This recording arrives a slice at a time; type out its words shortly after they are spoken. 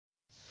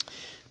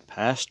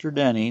Pastor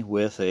Denny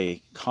with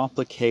a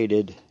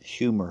complicated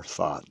humor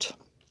thought.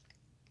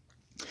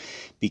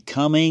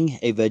 Becoming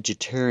a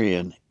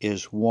vegetarian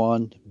is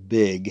one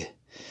big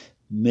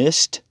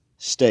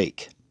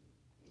mistake.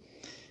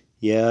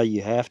 Yeah,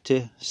 you have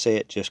to say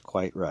it just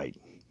quite right.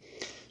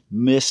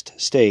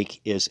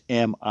 Mistake is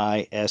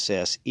M-I-S-S-E-D,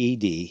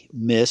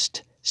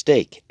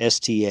 mistake,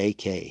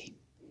 S-T-A-K.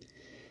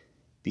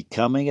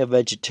 Becoming a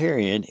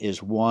vegetarian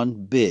is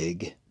one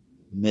big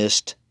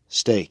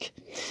mistake.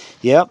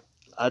 Yep,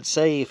 I'd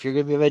say if you're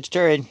going to be a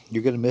vegetarian,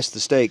 you're going to miss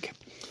the steak.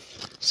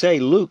 Say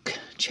Luke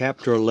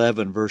chapter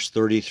 11, verse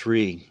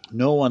 33,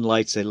 no one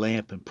lights a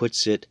lamp and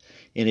puts it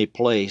in a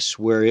place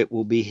where it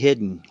will be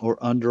hidden or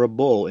under a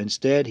bowl.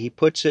 Instead, he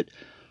puts it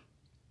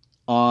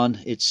on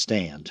its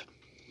stand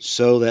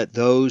so that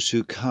those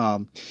who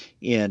come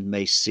in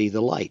may see the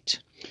light.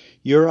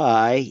 Your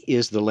eye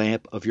is the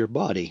lamp of your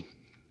body.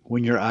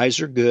 When your eyes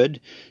are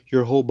good,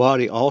 your whole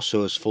body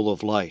also is full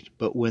of light.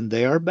 But when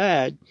they are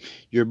bad,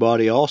 your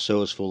body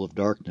also is full of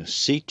darkness.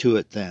 See to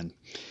it then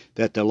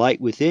that the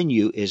light within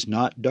you is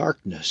not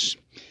darkness.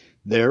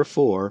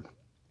 Therefore,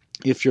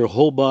 if your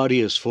whole body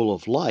is full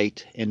of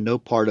light and no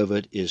part of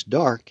it is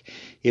dark,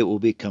 it will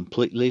be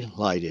completely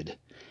lighted,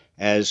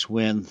 as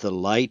when the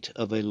light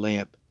of a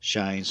lamp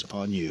shines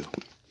on you.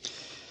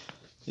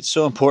 It's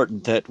so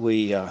important that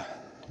we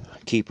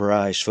keep our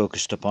eyes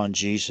focused upon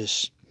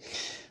Jesus,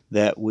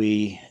 that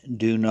we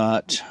do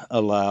not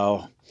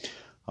allow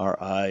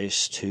our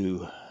eyes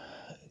to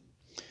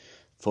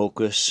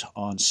focus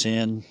on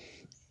sin,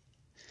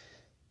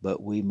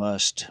 but we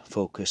must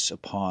focus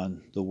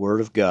upon the Word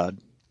of God,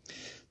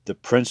 the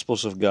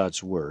principles of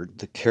God's Word,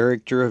 the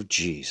character of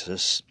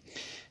Jesus,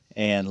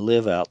 and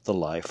live out the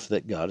life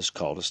that God has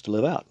called us to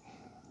live out.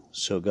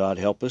 So God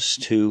help us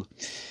to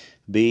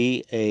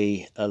be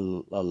a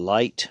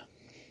light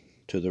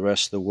to the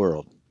rest of the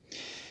world,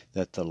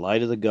 that the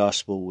light of the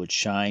gospel would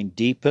shine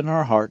deep in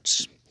our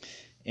hearts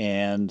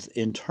and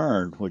in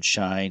turn would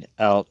shine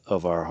out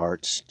of our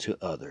hearts to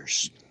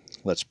others.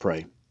 Let's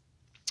pray.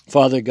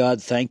 Father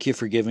God, thank you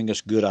for giving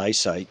us good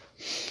eyesight.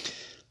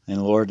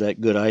 And Lord, that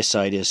good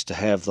eyesight is to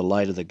have the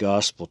light of the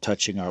gospel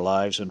touching our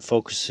lives and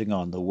focusing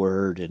on the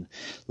Word and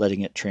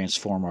letting it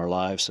transform our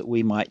lives, that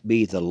we might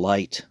be the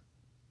light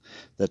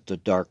that the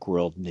dark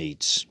world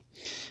needs.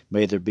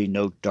 May there be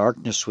no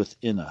darkness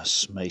within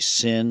us. May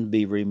sin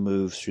be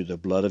removed through the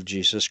blood of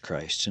Jesus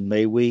Christ. And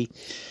may we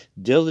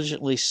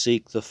diligently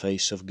seek the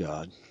face of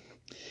God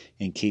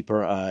and keep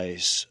our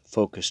eyes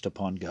focused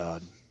upon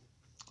God.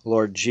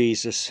 Lord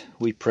Jesus,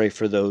 we pray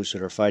for those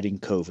that are fighting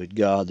COVID,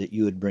 God, that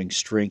you would bring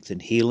strength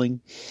and healing.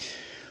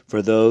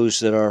 For those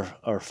that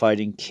are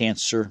fighting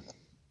cancer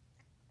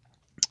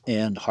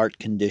and heart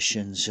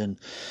conditions and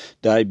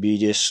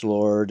diabetes,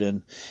 Lord,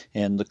 and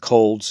the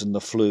colds and the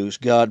flus,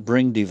 God,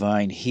 bring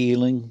divine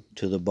healing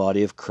to the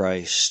body of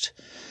Christ.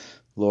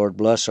 Lord,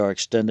 bless our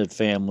extended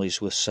families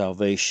with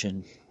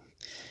salvation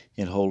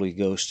and Holy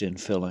Ghost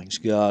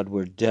infillings. God,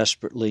 we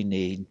desperately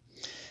need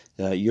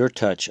your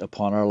touch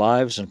upon our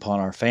lives and upon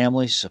our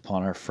families,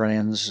 upon our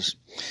friends,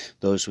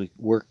 those we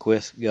work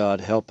with.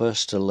 God, help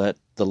us to let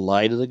the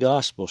light of the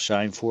gospel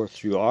shine forth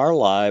through our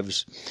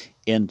lives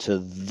into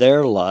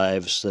their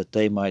lives, that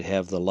they might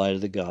have the light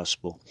of the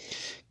gospel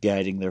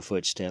guiding their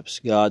footsteps.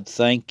 God,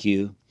 thank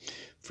you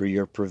for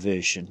your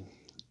provision,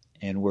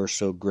 and we're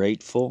so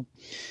grateful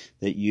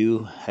that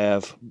you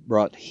have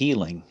brought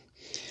healing.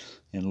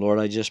 And Lord,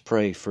 I just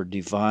pray for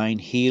divine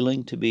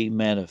healing to be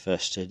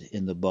manifested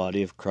in the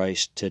body of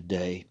Christ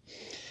today.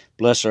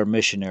 Bless our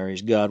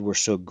missionaries. God, we're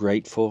so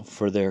grateful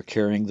for their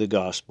carrying the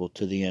gospel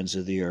to the ends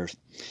of the earth.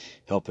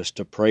 Help us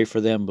to pray for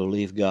them,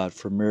 believe God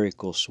for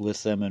miracles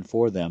with them and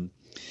for them.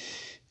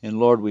 And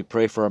Lord, we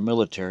pray for our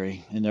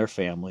military and their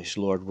families.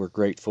 Lord, we're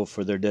grateful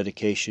for their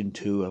dedication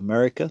to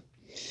America.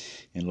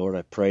 And Lord,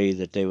 I pray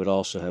that they would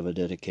also have a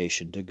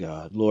dedication to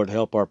God. Lord,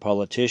 help our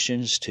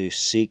politicians to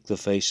seek the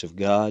face of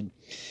God.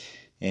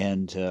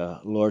 And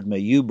Lord, may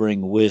you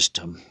bring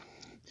wisdom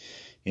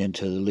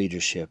into the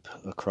leadership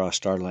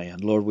across our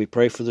land. Lord, we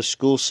pray for the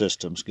school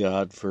systems,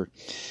 God, for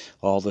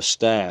all the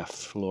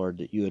staff, Lord,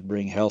 that you would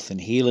bring health and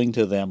healing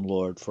to them,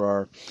 Lord,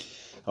 for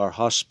our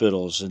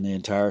hospitals and the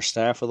entire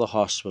staff of the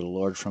hospital,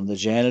 Lord, from the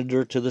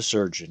janitor to the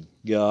surgeon,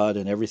 God,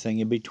 and everything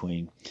in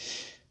between.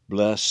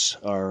 Bless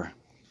our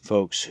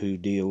folks who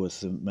deal with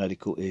the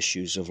medical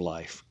issues of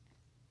life.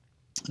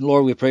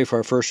 Lord, we pray for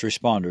our first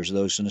responders,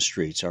 those in the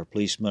streets, our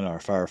policemen, our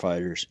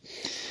firefighters,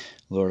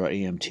 Lord, our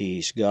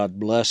EMTs. God,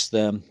 bless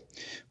them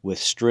with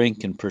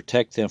strength and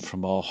protect them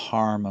from all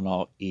harm and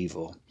all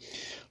evil.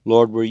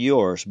 Lord, we're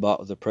yours, bought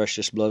with the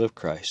precious blood of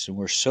Christ, and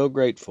we're so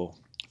grateful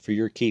for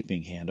your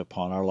keeping hand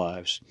upon our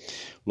lives.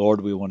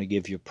 Lord, we want to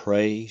give you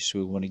praise.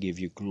 We want to give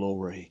you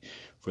glory,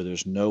 for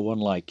there's no one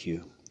like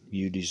you.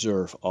 You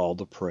deserve all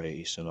the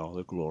praise and all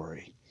the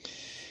glory.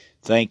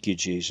 Thank you,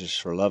 Jesus,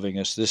 for loving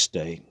us this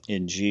day.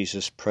 In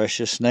Jesus'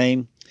 precious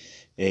name,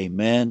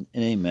 amen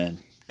and amen.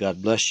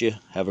 God bless you.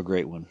 Have a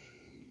great one.